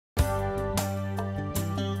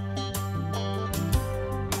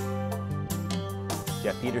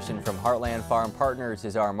Jeff Peterson from Heartland Farm Partners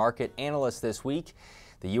is our market analyst this week.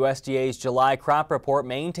 The USDA's July crop report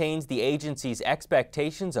maintains the agency's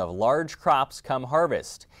expectations of large crops come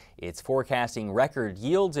harvest. It's forecasting record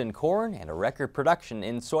yields in corn and a record production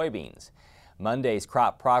in soybeans. Monday's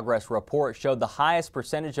crop progress report showed the highest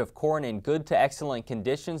percentage of corn in good to excellent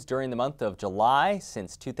conditions during the month of July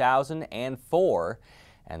since 2004,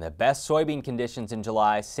 and the best soybean conditions in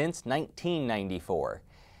July since 1994.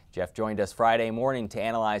 Jeff joined us Friday morning to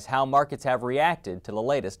analyze how markets have reacted to the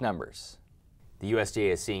latest numbers. The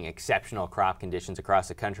USDA is seeing exceptional crop conditions across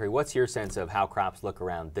the country. What's your sense of how crops look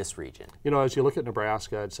around this region? You know, as you look at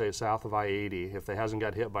Nebraska, I'd say south of I-80, if they hasn't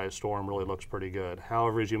got hit by a storm, really looks pretty good.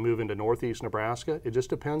 However, as you move into northeast Nebraska, it just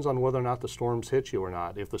depends on whether or not the storms hit you or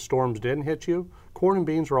not. If the storms didn't hit you, corn and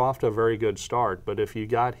beans were off to a very good start. But if you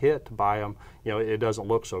got hit by them, you know, it doesn't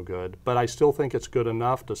look so good. But I still think it's good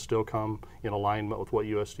enough to still come in alignment with what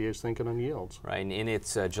USDA is thinking on yields. Right, and in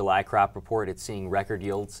its July crop report, it's seeing record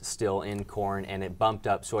yields still in corn, and it bumped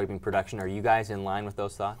up soybean production. Are you guys in line with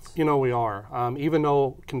those thoughts? You know, we are. Even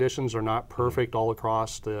though conditions are not perfect all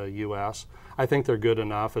across the U.S., I think they're good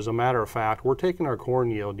enough. As a matter of fact, we're taking our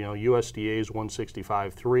corn yield, you know, USDA's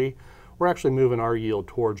 165.3. We're actually moving our yield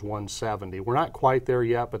towards 170. We're not quite there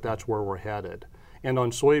yet, but that's where we're headed. And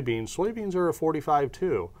on soybeans are a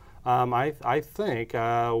 45.2. I think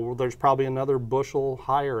there's probably another bushel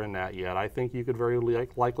higher in that yet. I think you could very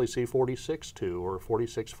likely see 46.2 or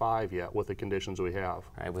 46.5 yet with the conditions we have. All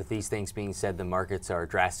right, with these things being said, the markets are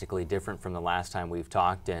drastically different from the last time we've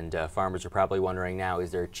talked, and farmers are probably wondering now,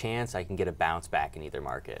 is there a chance I can get a bounce back in either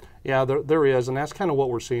market? Yeah, there is, and that's kind of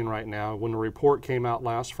what we're seeing right now. When the report came out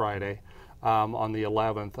last Friday, on the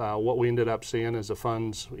 11th, what we ended up seeing is the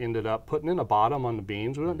funds ended up putting in a bottom on the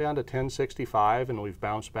beans. We went down to 1065, and we've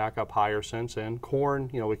bounced back up higher since then. Corn,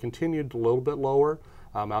 you know, we continued a little bit lower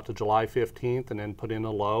out to July 15th, and then put in a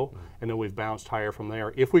low, and then we've bounced higher from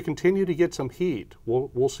there. If we continue to get some heat,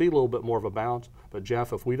 we'll see a little bit more of a bounce. But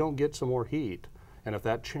Jeff, if we don't get some more heat, and if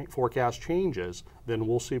that forecast changes, then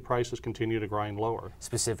we'll see prices continue to grind lower.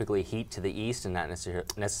 Specifically heat to the east and not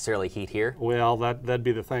necessarily heat here? Well, that'd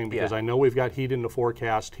be the thing, because I know we've got heat in the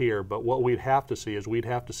forecast here, but what we'd have to see is we'd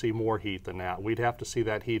have to see more heat than that. We'd have to see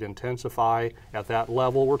that heat intensify at that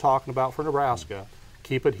level we're talking about for Nebraska,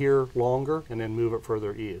 keep it here longer, and then move it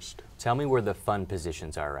further east. Tell me where the fund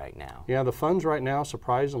positions are right now. Yeah, the funds right now,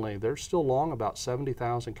 surprisingly, they're still long about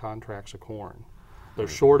 70,000 contracts of corn. They're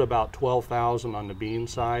short about 12,000 on the bean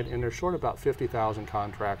side, and they're short about 50,000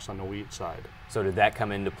 contracts on the wheat side. So did that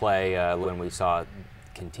come into play when we saw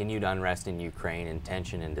continued unrest in Ukraine and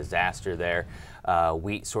tension and disaster there?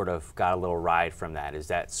 Wheat sort of got a little ride from that. Is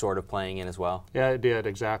that sort of playing in as well? Yeah, it did,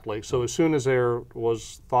 exactly. So as soon as there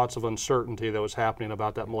was thoughts of uncertainty that was happening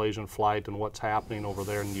about that Malaysian flight and what's happening over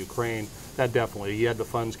there in Ukraine, that definitely, you had the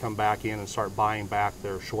funds come back in and start buying back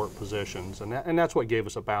their short positions. And that's what gave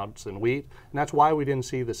us a bounce in wheat, and that's why we didn't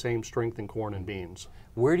see the same strength in corn and beans.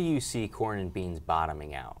 Where do you see corn and beans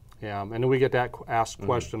bottoming out? Yeah, and we get that asked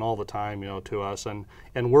question all the time, you know, to us, and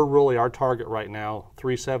we're really, our target right now,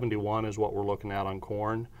 371 is what we're looking at on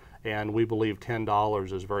corn, and we believe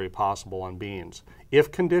 $10 is very possible on beans.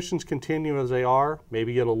 If conditions continue as they are,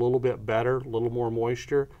 maybe get a little bit better, a little more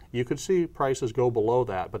moisture, you could see prices go below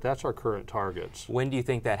that, but that's our current targets. When do you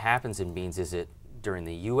think that happens in beans? Is it during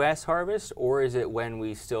the U.S. harvest, or is it when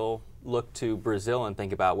we still look to Brazil and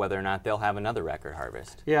think about whether or not they'll have another record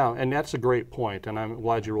harvest? Yeah, and that's a great point, and I'm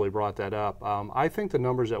glad you really brought that up. I think the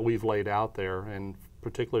numbers that we've laid out there, and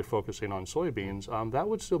particularly focusing on soybeans, that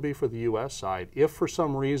would still be for the U.S. side. If for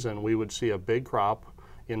some reason we would see a big crop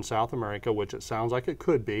in South America, which it sounds like it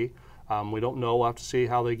could be, we don't know. We'll have to see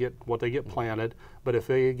how they get, what they get planted. But if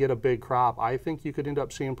they get a big crop, I think you could end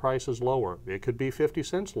up seeing prices lower. It could be 50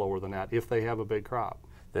 cents lower than that if they have a big crop.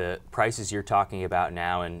 The prices you're talking about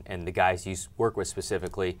now, and the guys you work with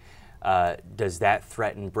specifically, does that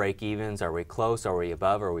threaten break-evens? Are we close? Are we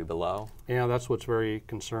above? Are we below? Yeah, that's what's very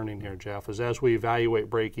concerning here, Jeff, is as we evaluate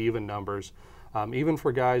break-even numbers, even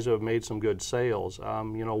for guys who have made some good sales,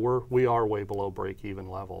 you know, we are way below break-even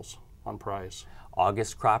levels on price.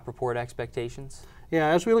 August crop report expectations? Yeah,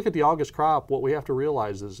 as we look at the August crop, what we have to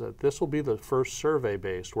realize is that this will be the first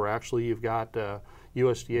survey-based, where actually you've got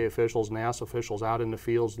USDA officials, NASA officials out in the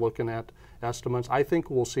fields looking at estimates. I think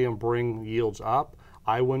we'll see them bring yields up.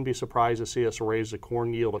 I wouldn't be surprised to see us raise the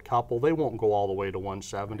corn yield a couple. They won't go all the way to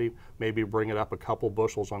 170. Maybe bring it up a couple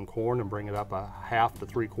bushels on corn and bring it up a half to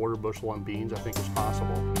 3/4 bushel on beans, I think is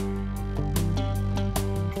possible.